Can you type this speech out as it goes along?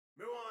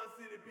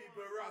see the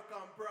people rock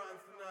and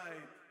prance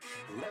tonight.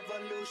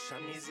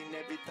 Revolution is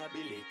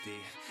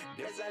inevitability.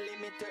 There's a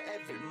limit to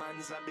every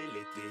man's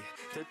ability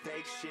to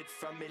take shit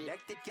from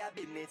elected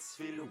cabinets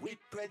filled with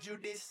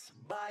prejudice,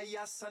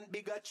 bias and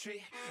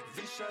bigotry.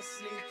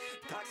 Viciously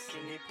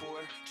taxing the poor,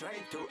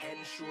 trying to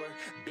ensure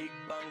big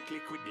bank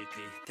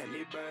liquidity. Tell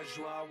the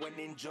bourgeois when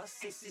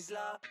injustice is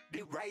law,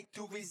 the right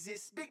to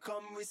resist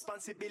become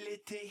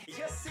responsibility.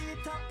 You see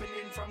it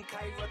happening from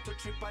Cairo to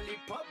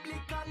Tripoli,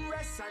 public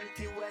unrest,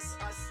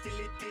 anti-West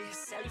hostility,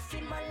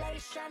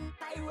 self-immolation,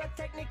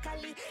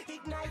 pyrotechnically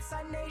ignites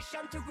a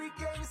nation to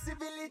regain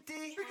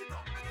civility.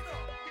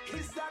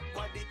 Is that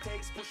what it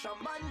takes? Push a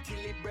man till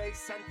he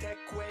breaks and take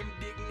away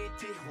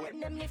dignity. When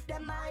them lift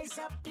them eyes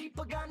up,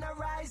 people gonna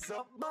rise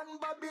up. Burn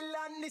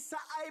Babylon, it's a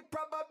high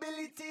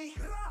probability.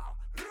 Rah,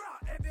 rah,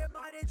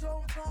 everybody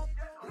jump up.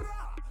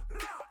 Rah,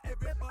 rah,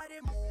 everybody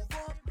move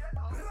up.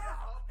 Rah,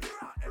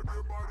 rah,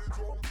 everybody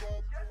jump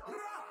up.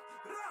 Rah,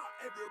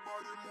 rah,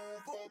 everybody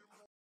move up.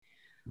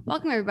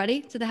 Welcome,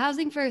 everybody, to the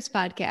Housing First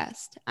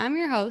podcast. I'm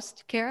your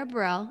host,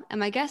 Birrell, and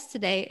my guest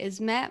today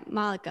is Matt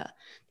Mollica,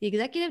 the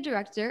Executive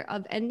Director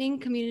of Ending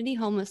Community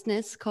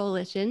Homelessness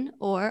Coalition,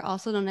 or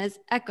also known as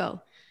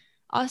ECHO.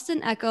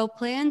 Austin ECHO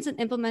plans and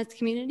implements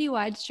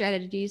community-wide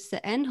strategies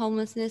to end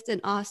homelessness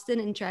in Austin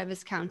and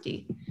Travis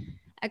County.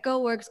 ECHO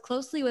works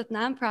closely with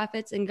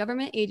nonprofits and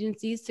government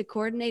agencies to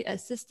coordinate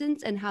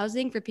assistance and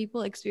housing for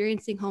people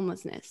experiencing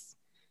homelessness.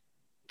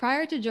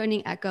 Prior to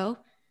joining ECHO,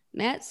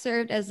 Matt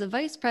served as the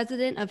Vice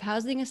President of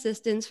Housing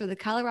Assistance for the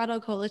Colorado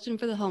Coalition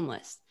for the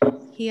Homeless.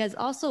 He has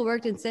also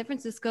worked in San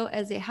Francisco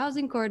as a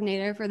housing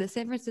coordinator for the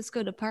San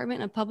Francisco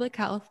Department of Public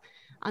Health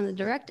on the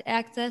Direct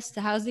Access to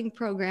Housing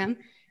program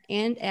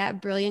and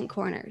at Brilliant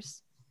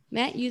Corners.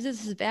 Matt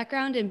uses his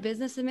background in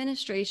business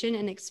administration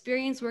and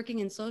experience working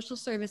in social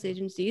service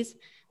agencies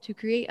to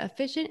create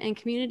efficient and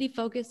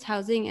community-focused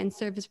housing and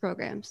service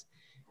programs.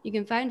 You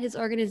can find his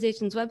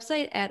organization's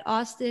website at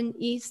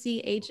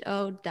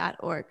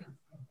austinecho.org.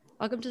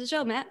 Welcome to the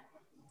show, Matt.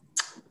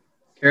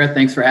 Kara,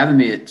 thanks for having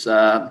me. It's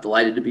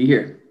delighted to be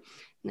here.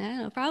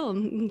 No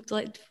problem.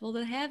 Delightful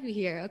to have you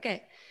here.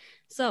 Okay,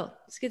 so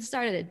let's get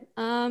started.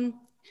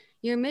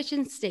 Your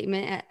mission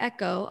statement at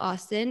ECHO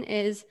Austin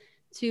is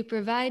to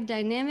provide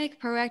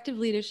dynamic, proactive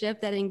leadership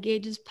that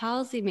engages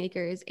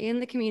policymakers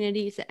and the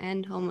community to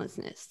end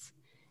homelessness.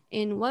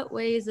 In what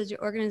ways does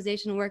your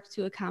organization work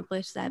to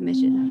accomplish that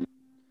mission?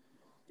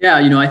 Yeah,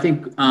 I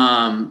think,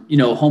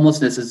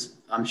 homelessness is,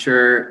 I'm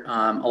sure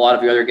a lot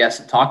of your other guests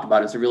have talked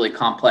about, is a really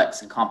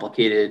complex and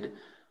complicated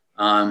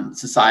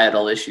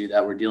societal issue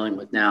that we're dealing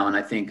with now. And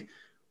I think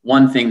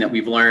one thing that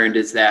we've learned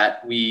is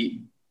that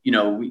we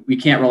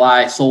can't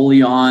rely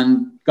solely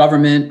on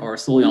government or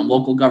solely on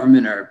local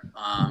government or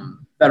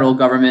federal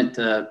government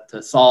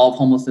to solve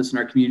homelessness in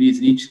our communities.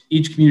 And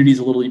each community is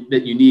a little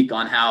bit unique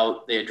on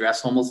how they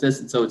address homelessness.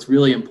 And so it's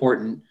really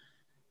important,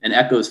 and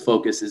ECHO's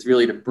focus is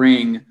really to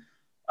bring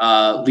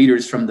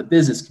leaders from the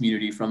business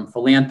community, from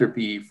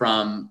philanthropy,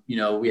 from,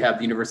 we have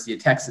the University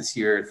of Texas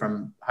here,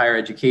 from higher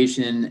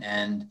education,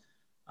 and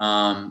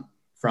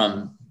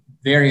from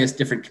various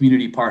different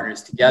community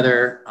partners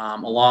together,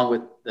 along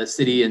with the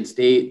city and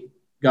state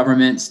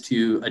governments,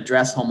 to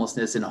address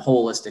homelessness in a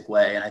holistic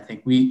way. And I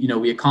think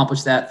we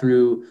accomplish that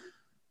through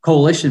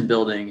coalition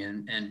building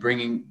and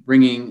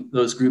bringing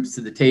those groups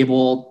to the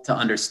table to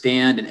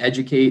understand and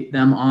educate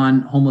them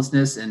on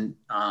homelessness and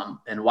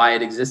why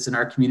it exists in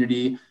our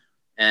community,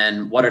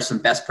 and what are some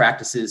best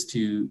practices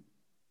to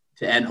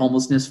end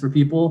homelessness for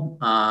people,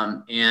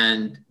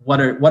 and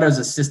what is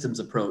a systems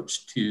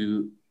approach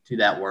to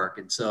that work.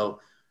 And so,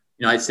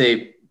 I'd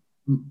say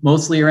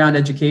mostly around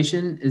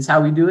education is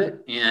how we do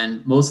it,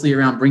 and mostly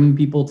around bringing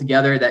people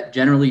together that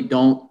generally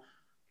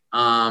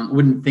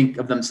wouldn't think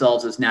of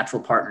themselves as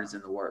natural partners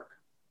in the work.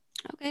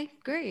 Okay,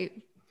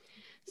 great.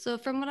 So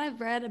from what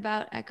I've read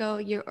about ECHO,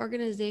 your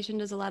organization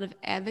does a lot of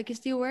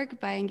advocacy work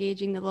by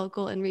engaging the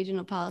local and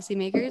regional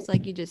policymakers,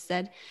 like you just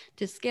said,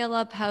 to scale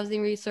up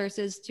housing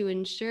resources to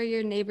ensure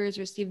your neighbors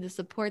receive the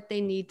support they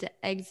need to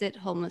exit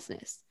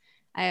homelessness.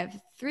 I have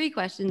 3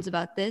 questions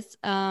about this.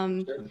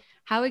 Sure.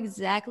 How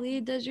exactly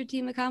does your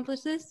team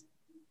accomplish this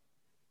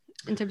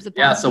in terms of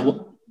policy?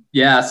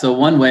 So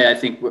one way, I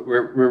think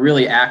we're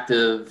really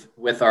active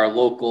with our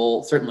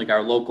local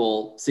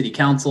city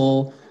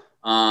council,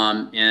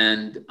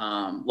 and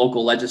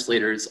local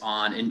legislators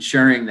on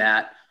ensuring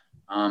that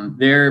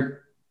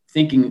they're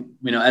thinking,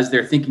 as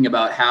they're thinking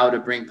about how to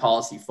bring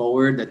policy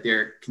forward, that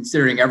they're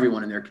considering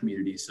everyone in their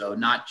community. So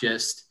not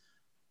just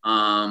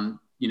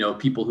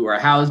people who are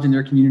housed in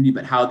their community,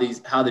 but how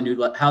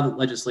the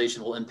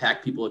legislation will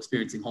impact people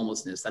experiencing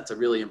homelessness. That's a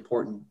really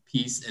important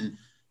piece, and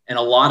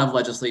a lot of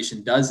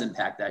legislation does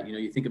impact that.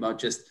 You think about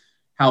just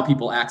how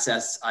people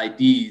access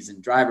IDs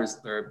and driver's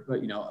or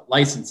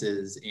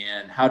licenses,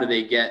 and how do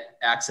they get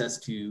access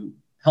to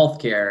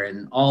healthcare,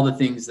 and all the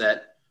things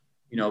that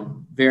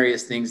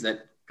various things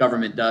that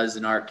government does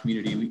in our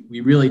community. We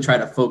really try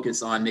to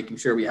focus on making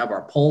sure we have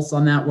our pulse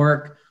on that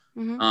work,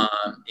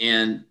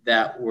 and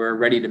that we're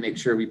ready to make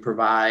sure we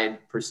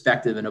provide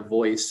perspective and a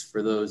voice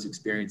for those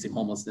experiencing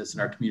homelessness in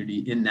our community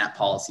in that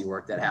policy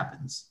work that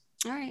happens.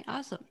 All right,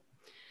 awesome.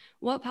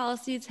 What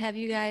policies have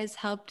you guys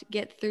helped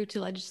get through to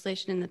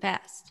legislation in the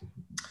past?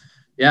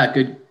 Yeah,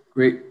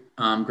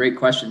 great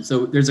question.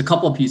 So there's a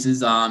couple of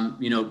pieces.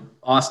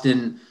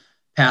 Austin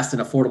passed an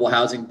affordable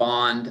housing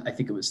bond. I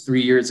think it was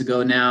 3 years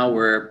ago now,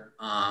 where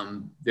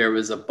there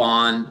was a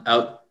bond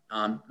out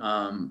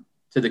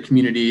to the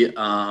community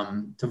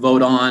to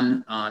vote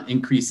on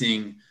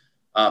increasing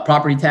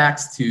property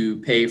tax to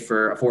pay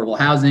for affordable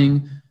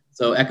housing.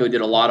 So ECHO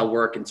did a lot of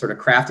work in sort of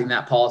crafting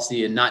that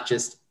policy and not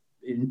just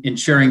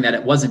ensuring that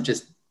it wasn't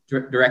just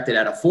directed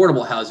at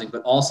affordable housing,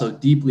 but also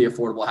deeply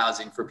affordable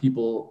housing for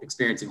people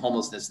experiencing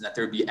homelessness, and that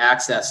there would be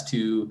access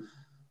to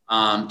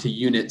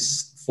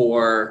units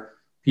for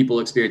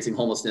people experiencing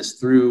homelessness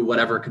through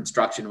whatever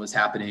construction was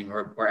happening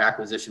or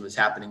acquisition was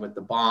happening with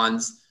the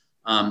bonds.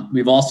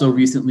 We've also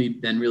recently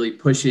been really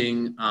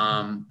pushing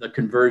the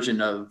conversion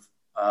of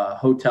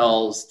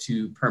hotels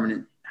to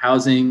permanent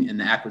housing and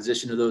the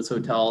acquisition of those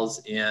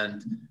hotels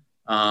and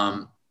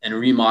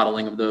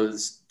remodeling of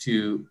those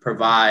to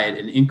provide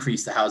and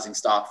increase the housing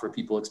stock for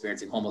people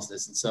experiencing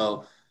homelessness. And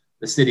so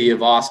the city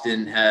of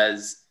Austin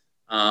has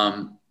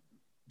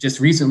just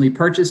recently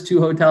purchased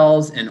 2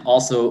 hotels and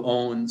also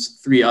owns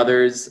 3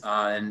 others.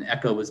 And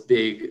ECHO was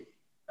a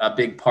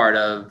big part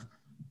of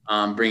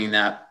bringing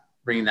that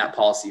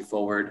policy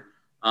forward.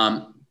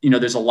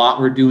 There's a lot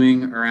we're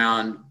doing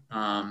around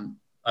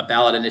a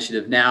ballot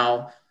initiative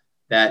now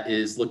that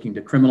is looking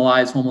to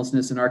criminalize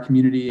homelessness in our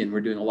community. And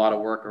we're doing a lot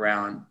of work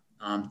around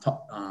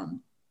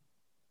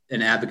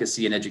and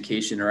advocacy and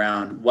education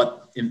around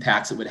what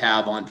impacts it would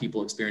have on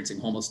people experiencing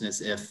homelessness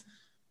if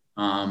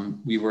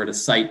we were to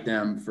cite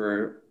them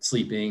for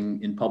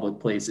sleeping in public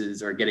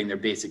places or getting their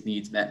basic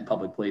needs met in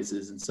public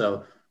places. And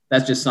so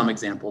that's just some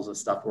examples of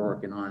stuff we're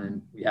working on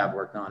and we have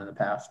worked on in the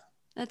past.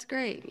 That's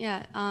great.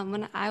 Yeah.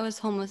 When I was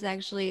homeless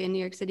actually in New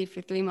York City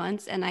for 3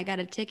 months, and I got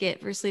a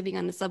ticket for sleeping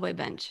on the subway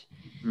bench.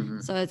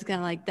 Mm-hmm. So it's kind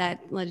of like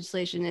that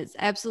legislation is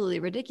absolutely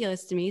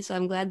ridiculous to me. So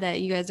I'm glad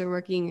that you guys are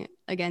working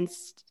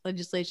against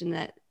legislation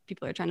that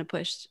people are trying to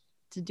push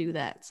to do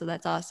that. So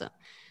that's awesome.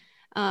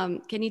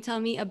 Can you tell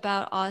me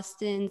about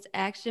Austin's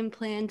action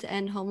plan to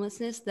end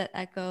homelessness that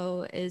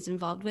ECHO is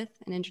involved with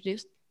and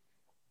introduced?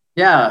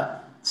 Yeah.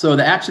 So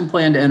the action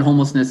plan to end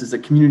homelessness is a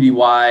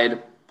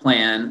community-wide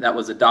plan that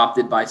was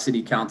adopted by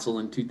City Council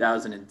in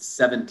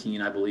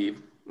 2017, I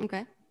believe.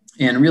 Okay.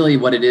 And really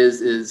what it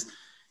is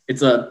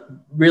it's a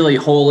really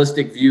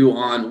holistic view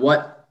on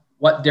what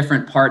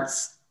different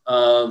parts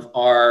of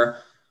our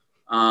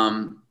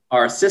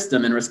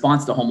system in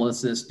response to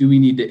homelessness do we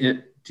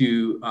need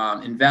to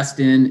invest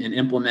in and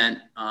implement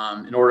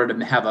in order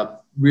to have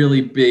a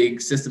really big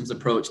systems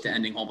approach to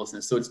ending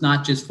homelessness. So it's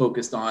not just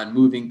focused on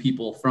moving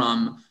people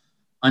from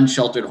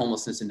unsheltered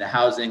homelessness into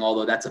housing,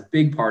 although that's a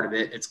big part of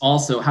it. It's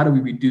also how do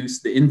we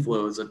reduce the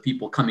inflows of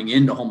people coming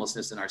into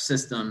homelessness in our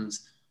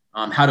systems?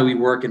 How do we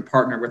work and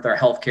partner with our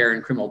healthcare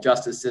and criminal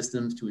justice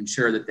systems to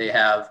ensure that they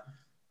have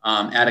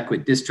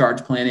adequate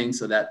discharge planning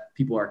so that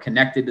people are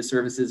connected to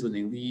services when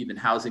they leave and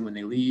housing when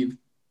they leave?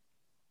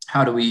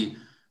 How do we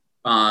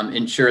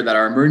ensure that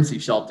our emergency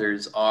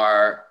shelters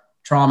are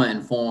trauma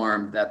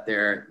informed, that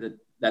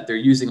they're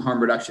using harm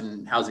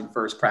reduction housing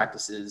first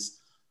practices?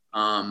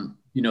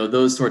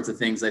 Those sorts of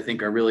things I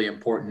think are really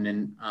important.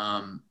 And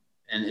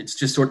it's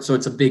just so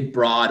it's a big,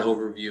 broad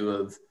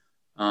overview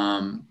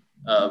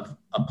of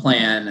a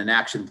plan, an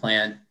action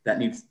plan that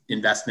needs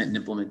investment and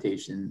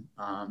implementation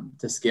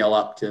to scale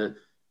up to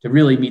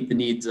really meet the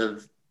needs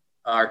of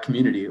our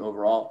community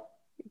overall.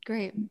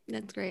 Great.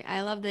 That's great.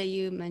 I love that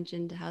you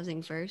mentioned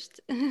housing first,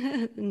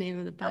 the name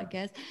of the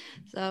podcast.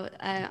 So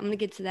I'm going to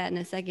get to that in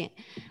a second.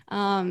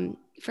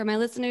 For my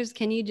listeners,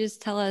 can you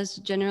just tell us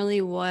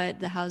generally what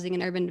the Housing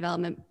and Urban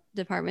Development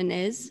Department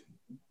is?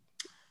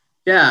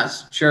 Yeah,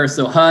 sure.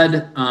 So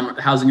HUD,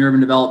 Housing and Urban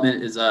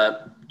Development, is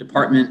a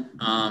department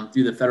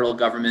through the federal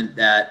government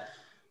that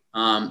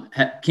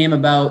came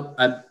about,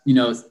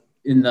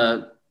 in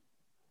the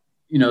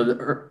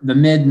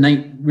mid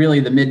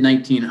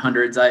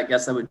 1900s. I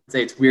guess I would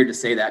say it's weird to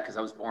say that because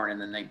I was born in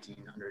the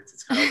 1900s.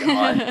 It's kind of like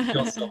odd. It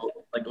feels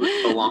like it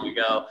was so long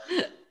ago.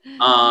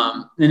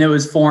 And it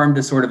was formed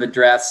to sort of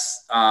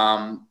address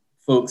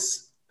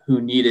folks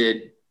who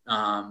needed.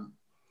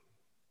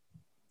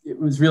 It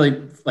was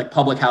really like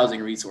public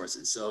housing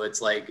resources. So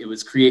it's like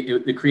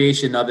the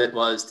creation of it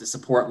was to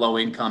support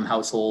low-income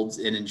households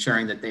in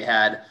ensuring that they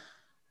had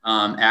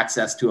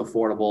access to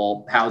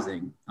affordable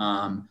housing.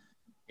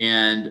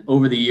 And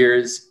over the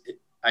years,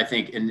 I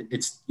think, and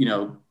it's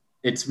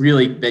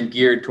really been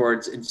geared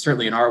towards, and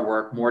certainly in our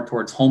work, more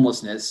towards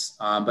homelessness.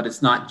 But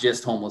it's not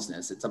just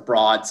homelessness; it's a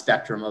broad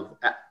spectrum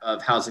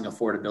of housing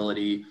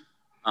affordability,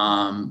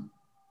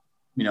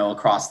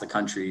 across the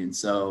country. And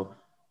so,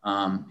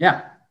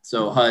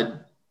 So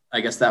HUD,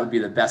 I guess that would be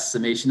the best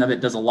summation of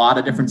it. Does a lot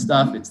of different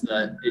stuff. It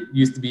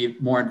used to be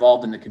more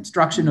involved in the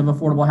construction of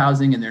affordable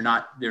housing, and they're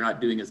not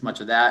doing as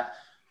much of that.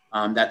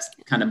 That's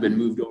kind of been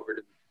moved over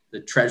to the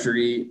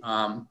Treasury,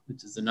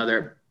 which is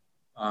another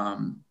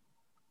part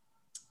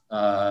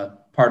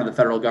of the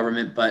federal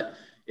government, but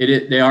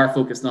they are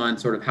focused on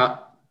sort of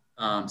how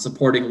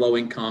supporting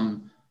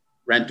low-income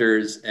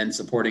renters and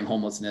supporting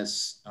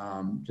homelessness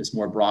just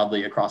more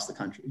broadly across the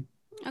country.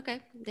 Okay,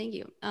 thank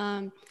you.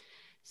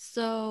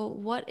 So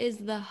what is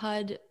the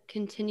HUD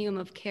Continuum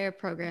of Care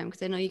program?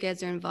 Because I know you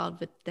guys are involved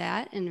with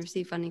that and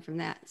receive funding from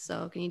that.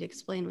 So can you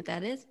explain what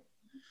that is?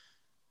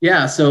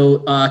 Yeah, so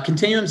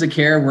continuums of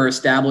care were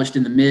established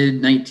in the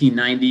mid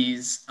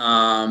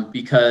 1990s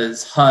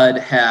because HUD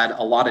had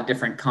a lot of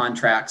different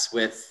contracts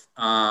with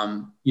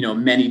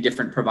many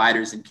different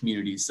providers and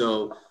communities.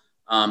 So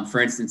for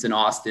instance, in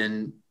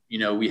Austin,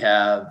 we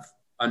have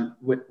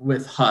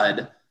with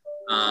HUD,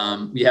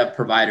 we have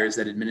providers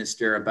that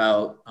administer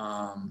about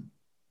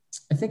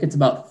I think it's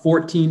about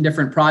 14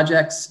 different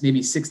projects,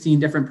 maybe 16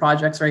 different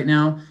projects right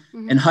now.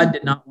 Mm-hmm. And HUD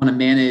did not want to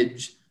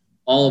manage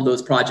all of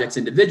those projects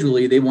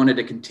individually. They wanted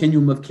a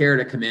continuum of care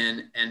to come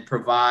in and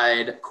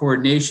provide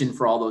coordination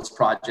for all those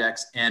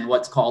projects and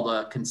what's called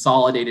a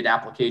consolidated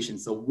application.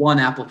 So one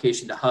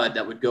application to HUD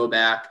that would go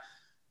back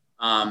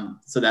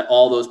so that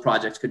all those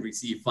projects could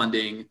receive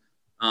funding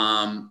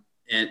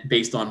and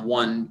based on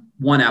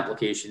one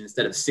application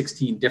instead of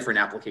 16 different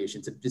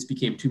applications. It just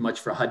became too much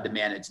for HUD to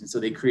manage. And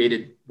so they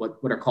created what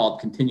are called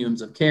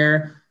continuums of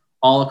care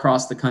all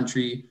across the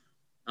country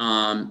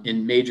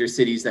in major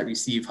cities that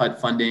receive HUD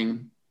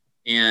funding.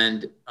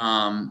 And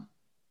in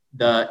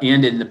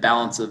the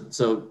balance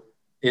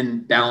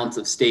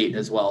of state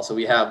as well. So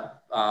we have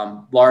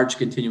large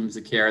continuums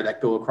of care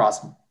that go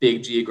across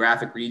big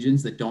geographic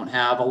regions that don't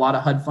have a lot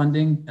of HUD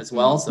funding as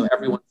well. So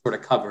everyone's sort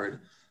of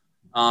covered.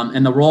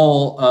 And the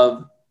role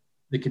of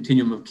the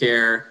continuum of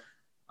care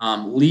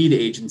lead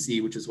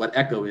agency, which is what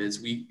ECHO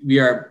is, we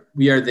are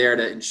there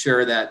to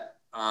ensure that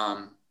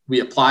we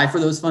apply for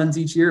those funds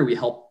each year. We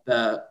help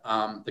the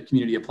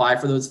community apply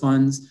for those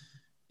funds.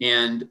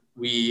 And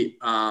we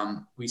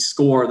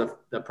score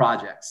the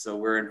projects. So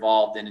we're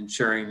involved in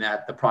ensuring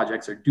that the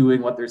projects are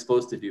doing what they're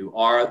supposed to do.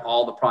 Are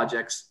all the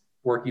projects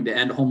working to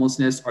end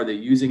homelessness? Are they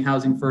using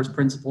housing first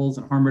principles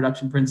and harm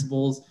reduction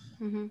principles?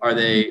 Mm-hmm. Are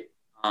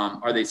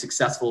they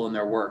successful in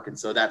their work? And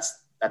so that's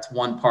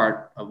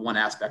one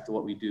aspect of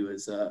what we do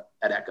is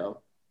at ECHO.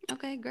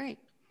 Okay, great.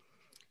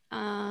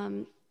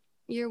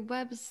 Your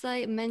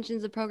website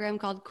mentions a program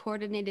called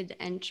Coordinated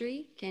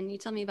Entry. Can you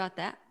tell me about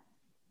that?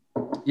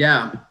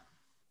 Yeah.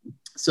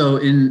 So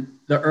in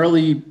the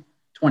early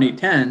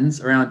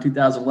 2010s, around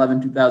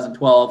 2011,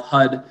 2012,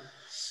 HUD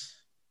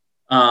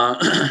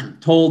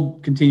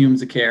told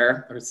continuums of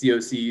care, or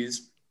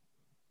COCs,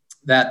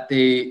 that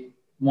they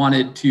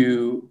wanted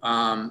to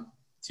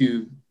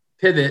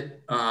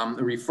pivot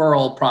the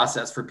referral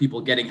process for people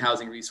getting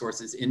housing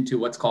resources into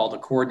what's called a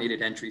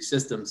coordinated entry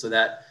system, so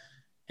that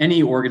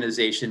any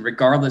organization,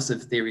 regardless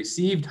if they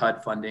received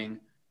HUD funding,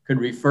 could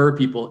refer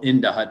people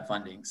into HUD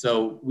funding.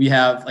 So we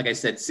have, like I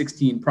said,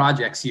 16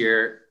 projects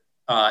here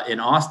in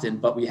Austin,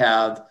 but we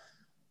have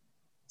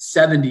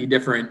 70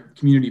 different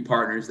community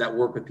partners that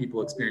work with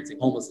people experiencing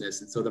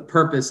homelessness. And so the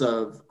purpose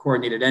of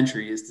coordinated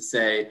entry is to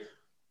say,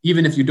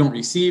 even if you don't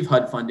receive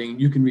HUD funding,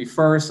 you can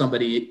refer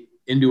somebody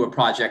into a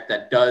project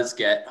that does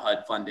get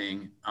HUD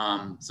funding,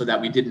 so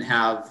that we didn't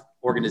have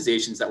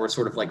organizations that were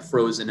sort of like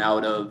frozen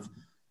out of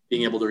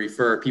being able to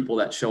refer people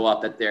that show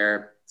up at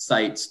their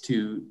sites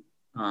to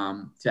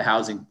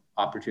housing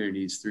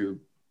opportunities through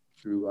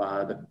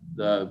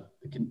the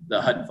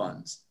HUD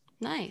funds.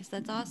 Nice.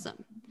 That's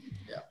awesome.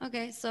 Yeah.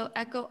 Okay. So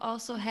ECHO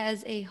also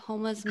has a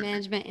homeless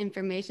management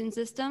information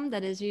system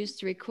that is used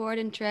to record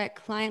and track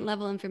client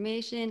level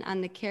information on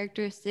the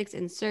characteristics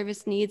and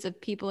service needs of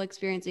people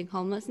experiencing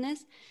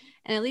homelessness.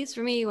 And at least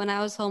for me, when I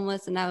was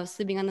homeless and I was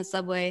sleeping on the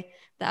subway,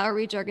 the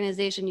outreach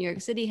organization New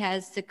York City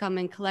has to come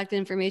and collect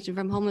information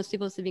from homeless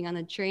people sleeping on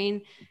the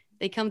train.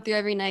 They come through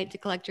every night to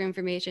collect your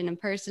information. And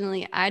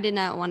personally, I did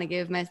not want to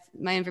give my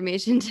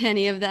information to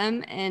any of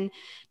them. And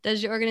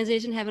does your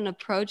organization have an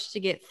approach to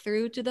get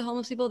through to the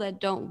homeless people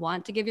that don't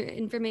want to give your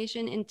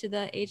information into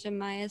the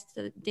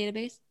HMIS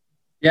database?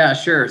 Yeah,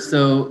 sure.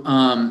 So,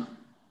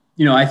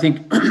 I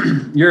think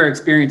your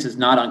experience is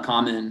not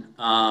uncommon,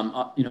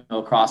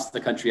 across the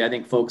country. I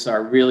think folks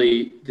are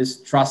really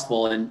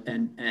distrustful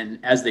and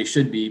as they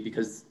should be,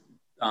 because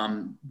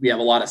we have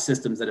a lot of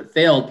systems that have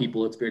failed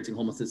people experiencing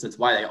homelessness. That's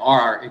why they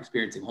are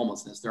experiencing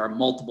homelessness. There are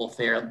multiple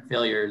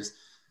failures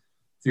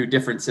through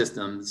different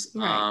systems.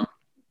 Right.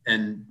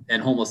 And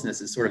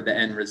homelessness is sort of the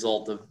end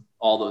result of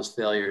all those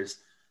failures.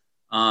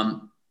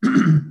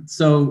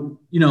 So,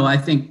 I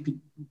think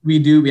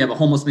we have a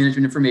homeless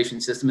management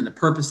information system, and the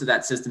purpose of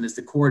that system is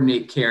to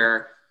coordinate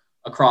care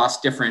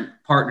across different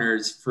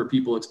partners for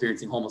people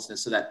experiencing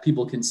homelessness, so that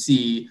people can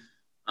see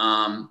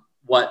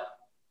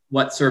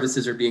what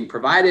services are being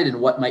provided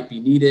and what might be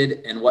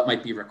needed and what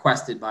might be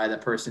requested by the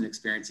person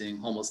experiencing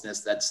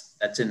homelessness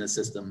that's in the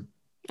system.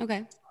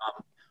 Okay.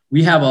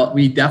 We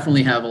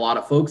definitely have a lot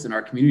of folks in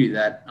our community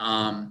that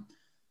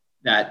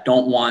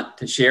don't want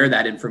to share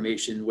that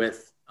information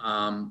with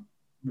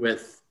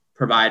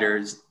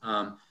providers.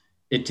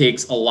 It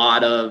takes a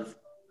lot of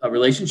a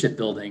relationship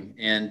building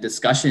and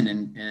discussion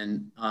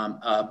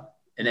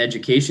and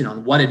education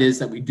on what it is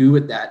that we do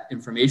with that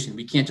information.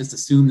 We can't just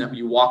assume that when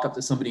you walk up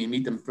to somebody and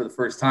meet them for the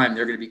first time,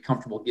 they're going to be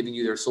comfortable giving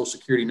you their social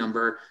security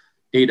number,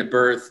 date of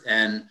birth,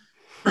 and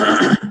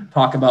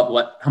talk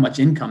about how much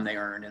income they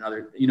earn and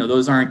other,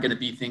 those aren't going to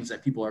be things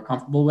that people are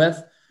comfortable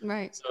with.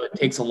 Right. So it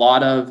takes a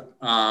lot of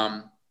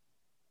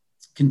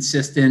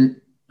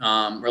consistent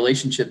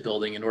relationship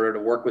building in order to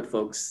work with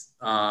folks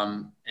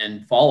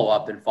and follow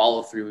up and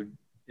follow through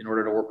in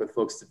order to work with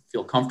folks to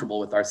feel comfortable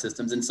with our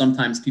systems. And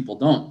sometimes people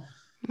don't.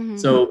 Mm-hmm.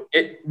 So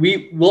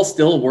we will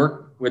still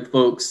work with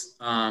folks,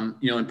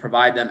 and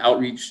provide them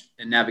outreach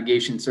and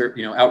navigation,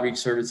 outreach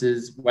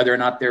services, whether or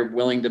not they're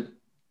willing to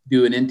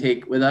do an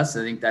intake with us.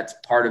 I think that's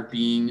part of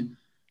being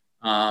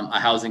a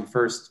housing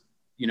first,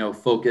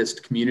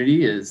 focused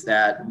community, is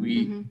that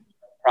we,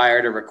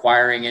 prior to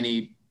requiring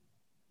any,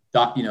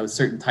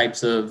 certain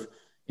types of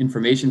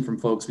information from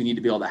folks, we need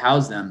to be able to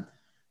house them.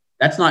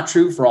 That's not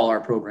true for all our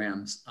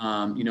programs.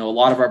 A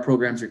lot of our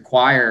programs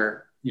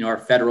require, our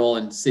federal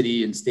and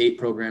city and state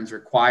programs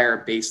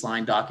require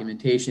baseline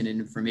documentation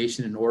and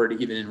information in order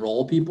to even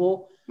enroll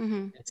people.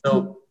 Mm-hmm. And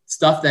so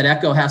stuff that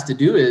ECHO has to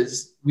do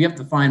is we have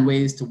to find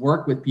ways to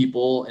work with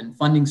people and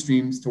funding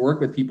streams to work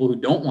with people who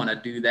don't want to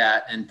do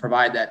that and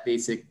provide that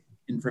basic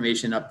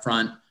information up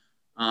front.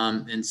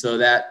 And so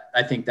that,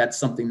 I think that's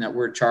something that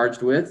we're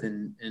charged with,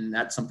 and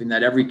that's something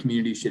that every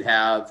community should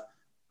have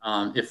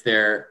if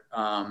they're,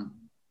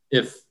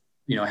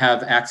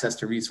 have access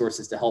to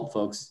resources to help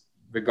folks,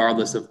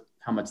 regardless of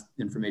how much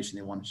information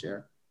they want to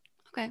share.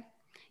 Okay.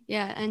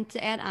 Yeah. And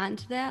to add on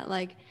to that,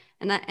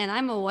 and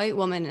I'm a white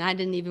woman and I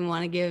didn't even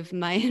want to give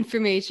my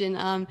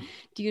information.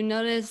 Do you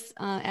notice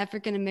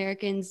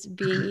African-Americans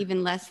being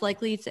even less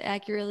likely to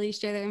accurately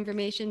share their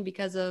information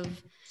because of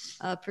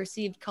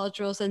perceived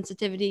cultural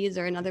sensitivities,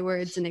 or in other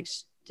words, an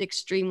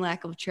extreme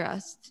lack of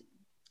trust?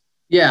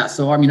 Yeah.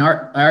 So, I mean,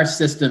 our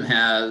system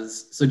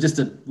has, so just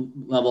to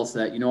level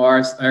set,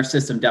 our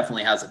system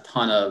definitely has a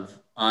ton of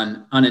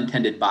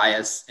unintended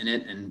bias in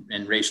it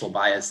and racial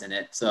bias in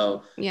it.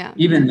 So yeah,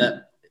 even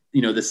the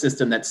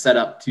system that's set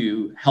up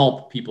to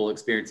help people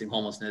experiencing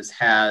homelessness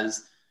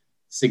has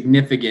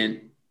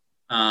significant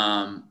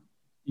racism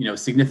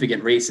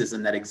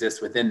that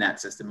exists within that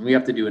system. And we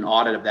have to do an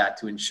audit of that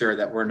to ensure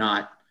that we're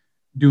not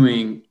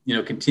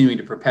continuing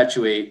to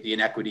perpetuate the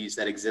inequities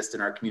that exist in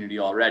our community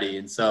already.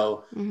 And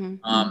so,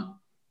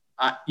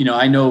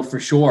 I know for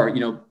sure,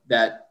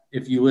 that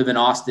if you live in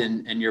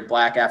Austin and you're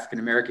Black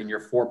African-American, you're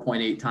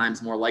 4.8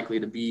 times more likely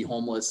to be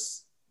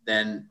homeless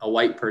than a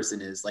white person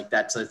is.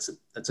 That's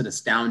an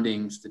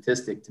astounding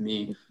statistic to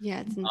me. Yeah,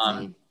 it's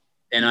insane.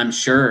 And I'm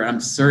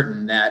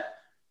certain that,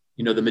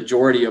 the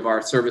majority of our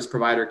service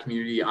provider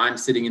community, I'm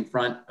sitting in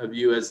front of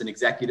you as an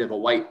executive, a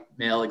white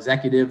male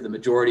executive. The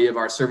majority of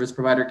our service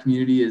provider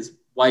community is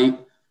white.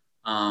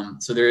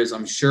 So there is,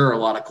 I'm sure, a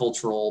lot of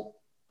cultural,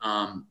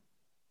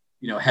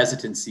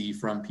 hesitancy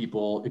from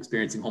people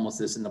experiencing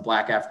homelessness in the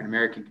Black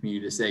African-American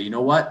community to say, you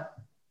know what,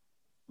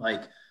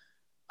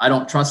 I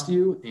don't trust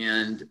you,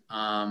 and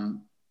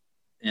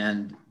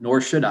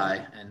nor should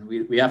I. And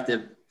we have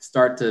to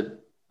start to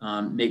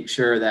make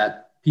sure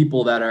that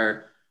people that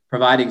are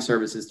providing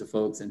services to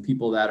folks and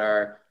people that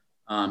are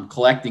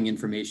collecting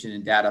information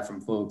and data from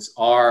folks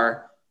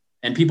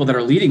and people that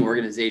are leading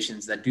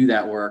organizations that do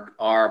that work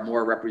are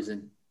more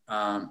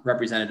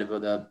representative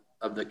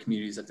of the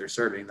communities that they're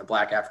serving, the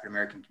Black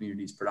African-American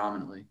communities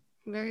predominantly.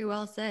 Very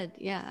well said.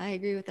 Yeah, I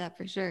agree with that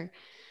for sure.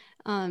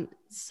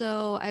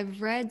 So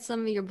I've read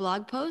some of your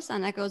blog posts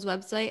on ECHO's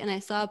website, and I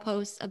saw a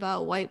post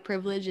about white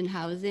privilege in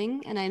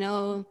housing. And I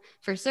know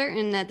for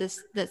certain that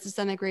that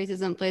systemic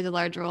racism plays a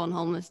large role in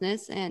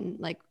homelessness. And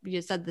like you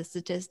just said, the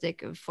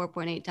statistic of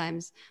 4.8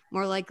 times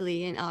more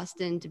likely in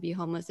Austin to be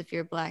homeless if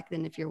you're Black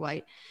than if you're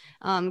white.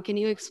 Can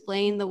you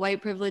explain the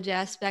white privilege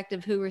aspect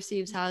of who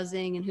receives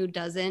housing and who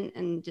doesn't,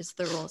 and just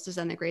the role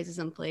systemic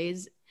racism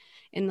plays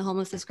in the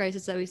homelessness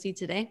crisis that we see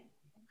today?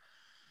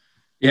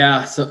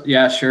 Yeah. So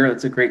yeah, sure.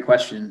 That's a great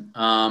question.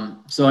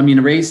 So, I mean,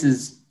 race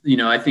is,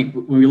 I think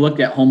when we look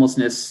at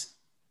homelessness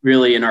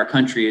really in our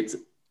country,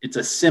 it's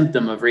a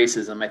symptom of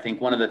racism. I think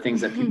one of the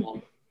things that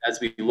people, as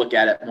we look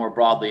at it more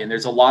broadly, and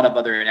there's a lot of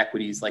other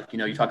inequities, like,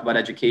 you talk about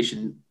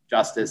education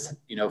justice,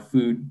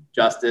 food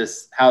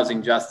justice,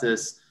 housing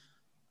justice,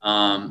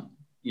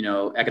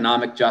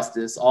 economic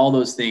justice, all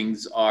those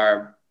things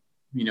are,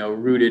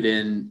 rooted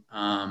in,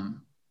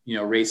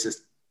 racist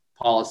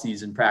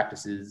policies and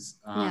practices.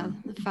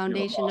 The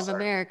foundation of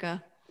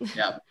America.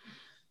 Yeah.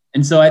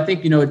 And so I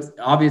think,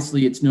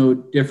 it's no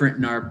different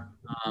in our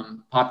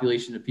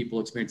population of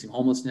people experiencing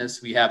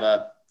homelessness. We have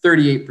a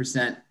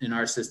 38% in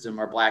our system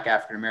are Black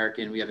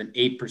African-American. We have an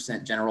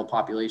 8% general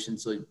population.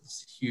 So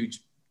it's a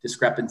huge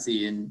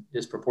discrepancy and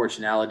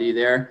disproportionality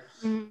there.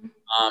 Mm-hmm.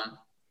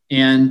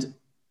 And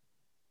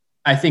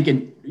I think,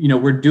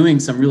 we're doing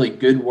some really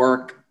good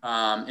work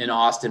in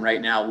Austin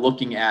right now,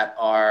 looking at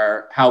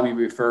how we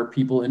refer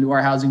people into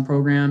our housing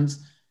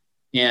programs.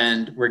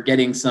 And we're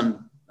getting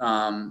some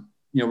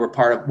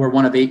we're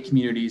one of 8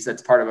 communities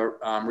that's part of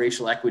a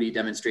racial equity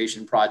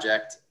demonstration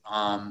project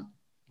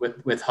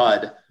with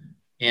HUD.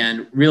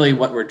 And really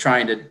what we're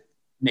trying to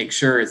make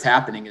sure is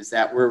happening is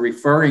that we're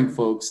referring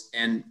folks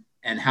and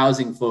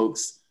housing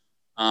folks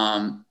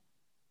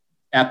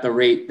at the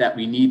rate that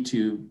we need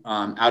to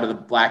out of the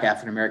Black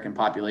African-American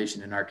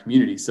population in our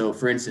community. So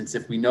for instance,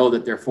 if we know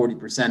that they're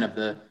 40% of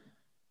the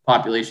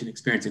population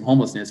experiencing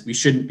homelessness, we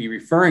shouldn't be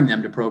referring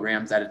them to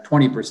programs at a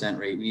 20%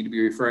 rate. We need to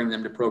be referring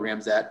them to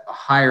programs at a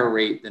higher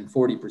rate than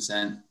 40%.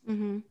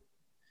 Mm-hmm.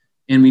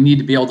 And we need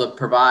to be able to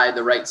provide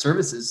the right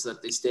services so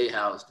that they stay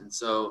housed. And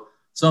so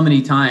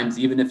many times,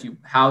 even if you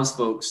house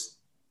folks,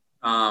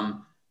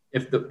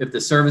 if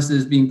the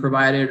services being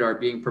provided are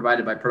being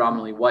provided by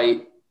predominantly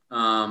white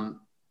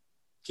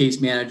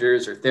case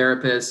managers or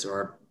therapists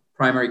or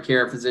primary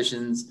care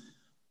physicians,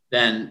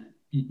 then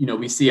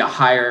we see a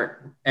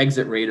higher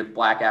exit rate of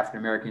Black African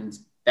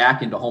Americans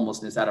back into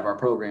homelessness out of our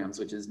programs,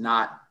 which is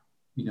not,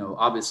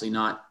 obviously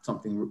not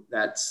something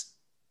that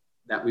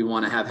we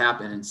want to have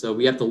happen. And so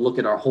we have to look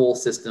at our whole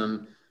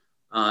system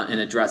and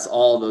address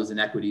all of those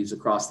inequities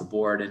across the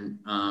board. And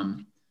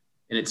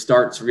it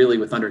starts really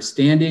with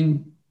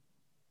understanding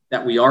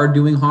that we are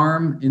doing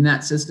harm in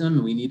that system,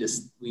 and we need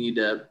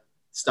to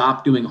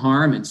stop doing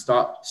harm and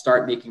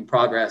start making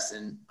progress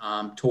and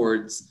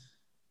towards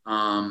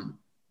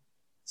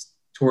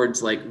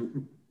like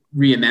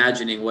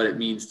reimagining what it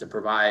means to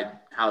provide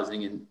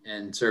housing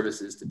and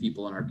services to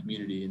people in our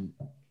community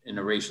in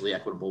a racially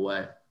equitable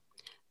way.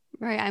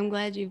 Right. I'm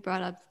glad you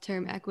brought up the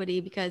term equity,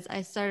 because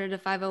I started a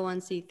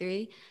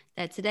 501c3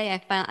 that today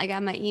I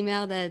got my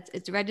email that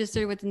it's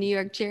registered with the New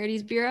York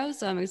Charities Bureau.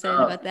 So I'm excited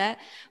about that.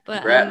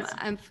 But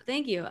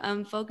thank you.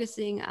 I'm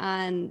focusing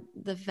on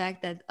the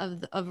fact that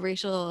of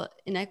racial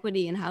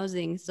inequity in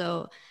housing.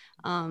 So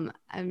I'm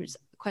just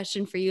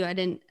question for you. I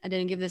didn't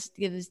give this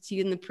to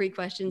you in the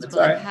pre-questions, but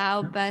like,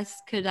 how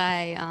best could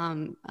I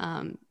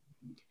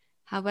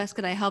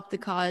help the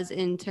cause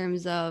in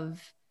terms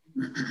of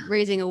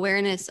raising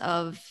awareness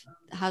of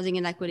housing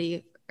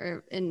inequity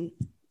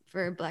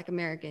for Black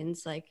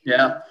Americans?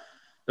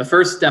 The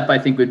first step I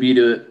think would be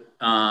to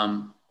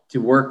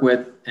work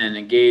with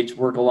and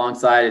work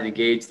alongside and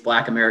engage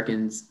Black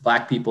Americans,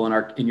 Black people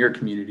in your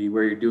community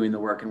where you're doing the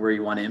work and where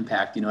you want to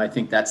impact. I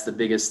think that's the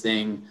biggest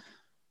thing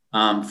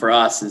for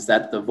us, is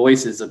that the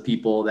voices of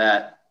people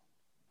that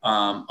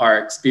are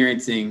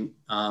experiencing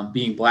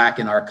being Black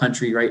in our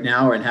country right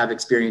now and have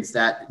experienced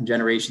that in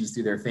generations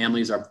through their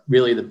families are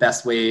really the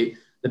best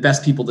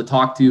people to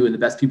talk to and the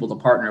best people to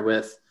partner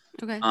with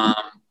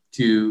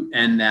to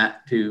end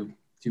that, to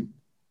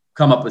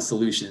come up with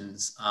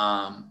solutions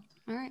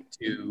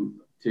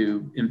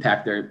to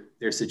impact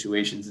their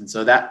situations. And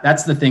so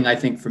that's the thing I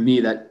think for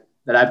me that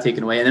I've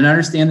taken away. And then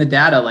understand the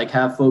data, like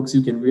have folks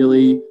who can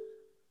really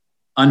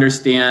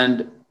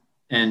understand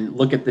and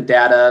look at the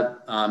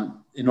data.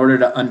 In order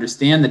to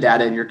understand the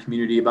data in your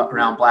community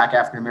around Black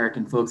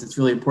African-American folks, it's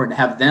really important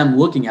to have them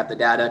looking at the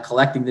data,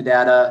 collecting the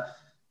data.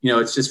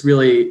 It's just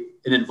really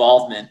an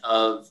involvement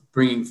of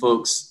bringing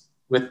folks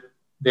with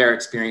their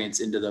experience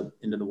into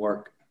the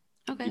work.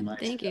 Okay,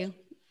 thank you.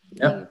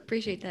 Yep. I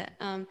appreciate that.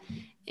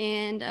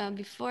 And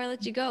before I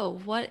let you go,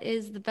 what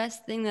is the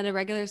best thing that a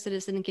regular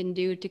citizen can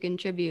do to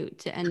contribute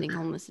to ending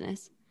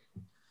homelessness?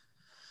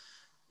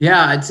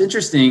 Yeah, it's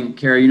interesting,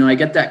 Kara. I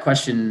get that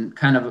question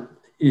kind of,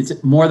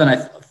 it's more than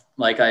I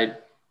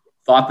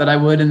thought that I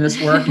would in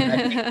this work. And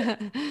I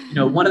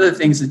think, one of the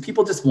things is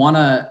people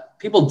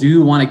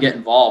do want to get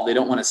involved. They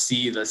don't want to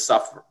see the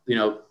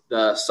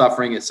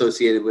suffering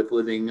associated with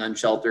living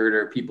unsheltered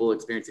or people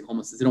experiencing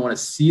homelessness. They don't want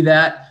to see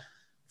that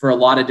for a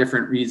lot of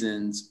different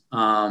reasons.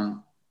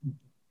 And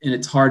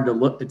it's hard to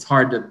look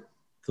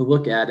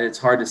at it. It's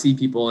hard to see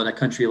people in a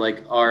country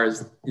like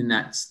ours in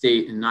that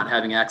state and not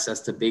having access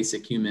to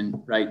basic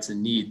human rights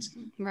and needs.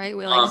 Right.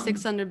 We're like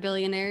 600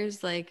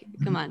 billionaires. Like,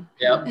 come on.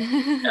 Yep.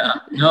 Yeah.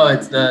 No,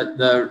 it's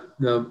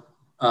the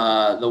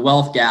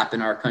wealth gap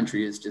in our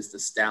country is just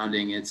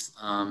astounding. It's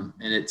and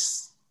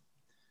it's,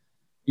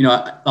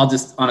 I'll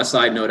just, on a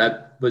side note,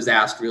 I was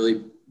asked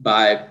really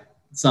by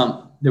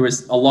there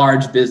was a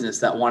large business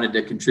that wanted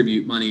to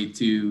contribute money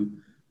to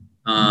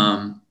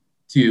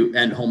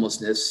end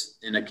homelessness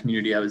in a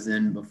community I was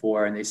in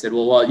before. And they said,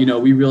 well,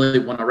 we really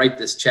want to write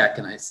this check.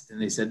 And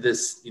they said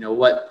this,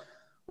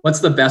 what's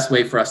the best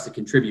way for us to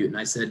contribute? And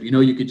I said,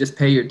 you could just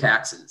pay your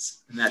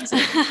taxes, and that's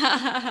it.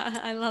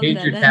 I love Pay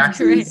that. your That's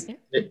taxes.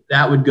 great.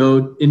 That would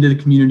go into the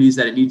communities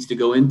that it needs to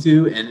go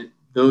into. And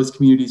those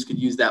communities could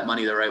use that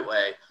money the right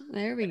way.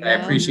 There we go. I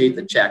appreciate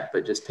the check,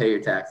 but just pay your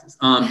taxes.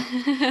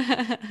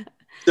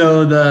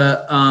 So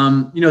the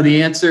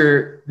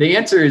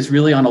answer is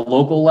really on a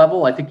local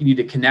level. I think you need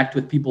to connect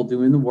with people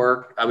doing the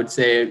work. I would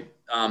say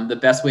the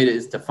best way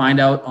is to find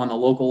out on a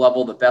local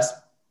level, the best,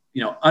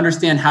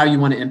 understand how you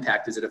want to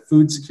impact. Is it a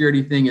food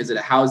security thing? Is it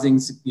a housing,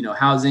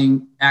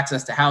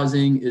 access to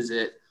housing? Is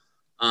it,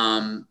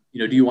 do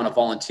you want to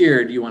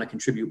volunteer? Do you want to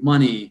contribute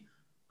money?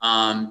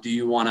 Do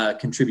you want to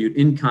contribute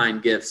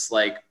in-kind gifts,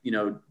 like,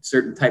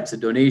 certain types of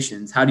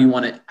donations? How do you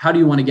want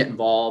to get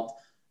involved?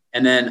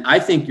 And then I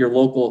think your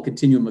local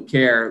continuum of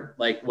care,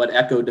 like what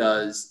Echo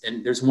does,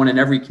 and there's one in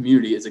every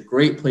community, is a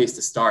great place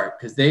to start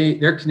because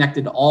they're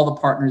connected to all the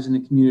partners in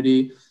the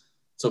community.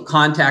 So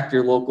contact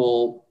your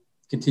local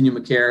continuum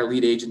of care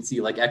lead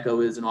agency like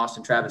Echo is in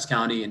Austin, Travis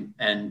County,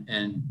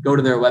 and go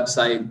to their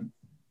website,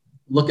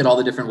 look at all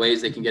the different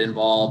ways they can get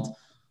involved.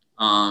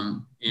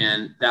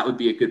 And that would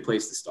be a good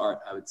place to start,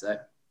 I would say.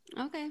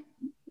 Okay.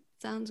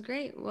 Sounds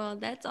great. Well,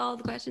 that's all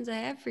the questions I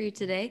have for you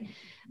today.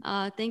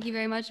 Thank you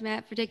very much,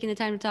 Matt, for taking the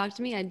time to talk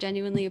to me. I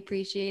genuinely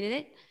appreciated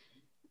it.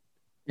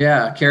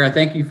 Yeah, Kara,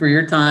 thank you for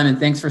your time, and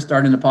thanks for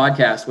starting the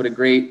podcast. What a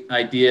great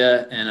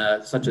idea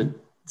and such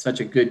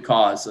a good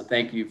cause. So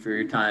thank you for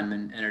your time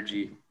and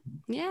energy.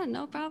 Yeah,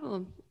 no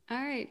problem. All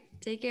right.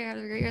 Take care. Have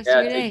a great rest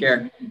of your day. Take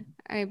care.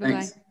 All right.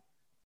 Bye-bye.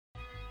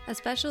 A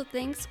special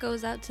thanks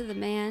goes out to the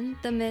man,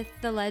 the myth,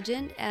 the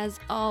legend, as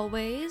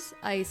always,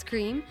 Ice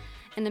Cream,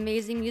 an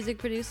amazing music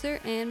producer,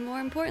 and more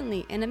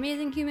importantly, an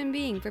amazing human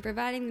being for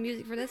providing the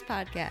music for this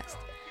podcast.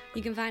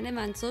 You can find him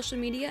on social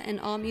media and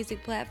all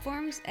music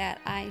platforms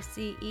at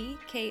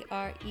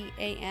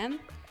ICEKREAM.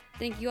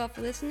 Thank you all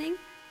for listening.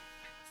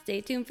 Stay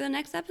tuned for the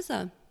next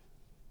episode.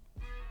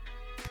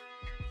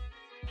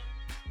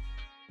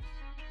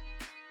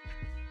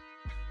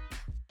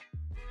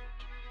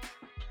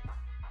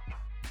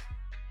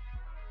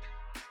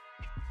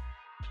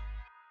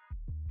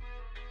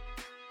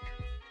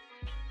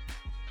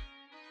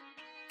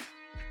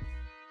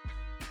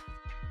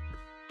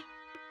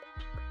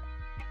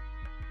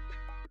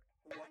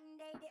 One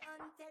day the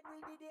hunted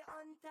will be the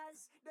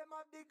hunters. Them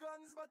have the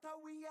guns, but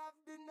we have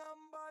the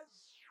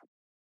numbers.